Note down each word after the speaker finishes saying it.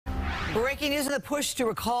Breaking news in the push to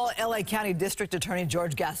recall LA County District Attorney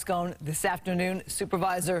George Gascón this afternoon.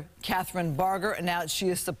 Supervisor Kathryn Barger announced she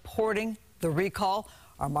is supporting the recall.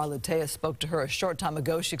 Our Marla Teja spoke to her a short time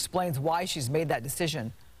ago. She explains why she's made that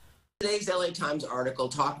decision. Today's LA Times article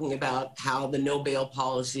talking about how the no bail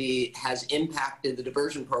policy has impacted the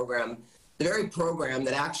diversion program, the very program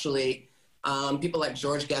that actually people like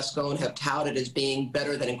George Gascón have touted as being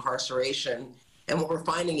better than incarceration. And what we're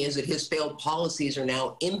finding is that his failed policies are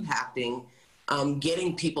now impacting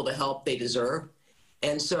getting people the help they deserve.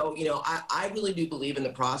 And so, you know, I really do believe in the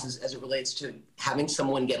process as it relates to having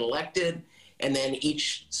someone get elected, and then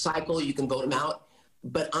each cycle you can vote them out.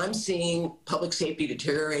 But I'm seeing public safety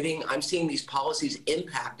deteriorating. I'm seeing these policies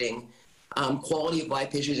impacting quality of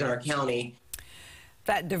life issues in our county.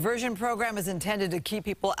 That diversion program is intended to keep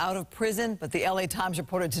people out of prison, but the LA Times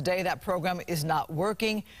reported today that program is not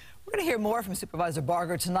working. We're going to hear more from Supervisor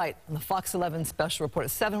Barger tonight on the Fox 11 special report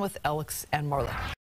at 7 with Alex and Marla.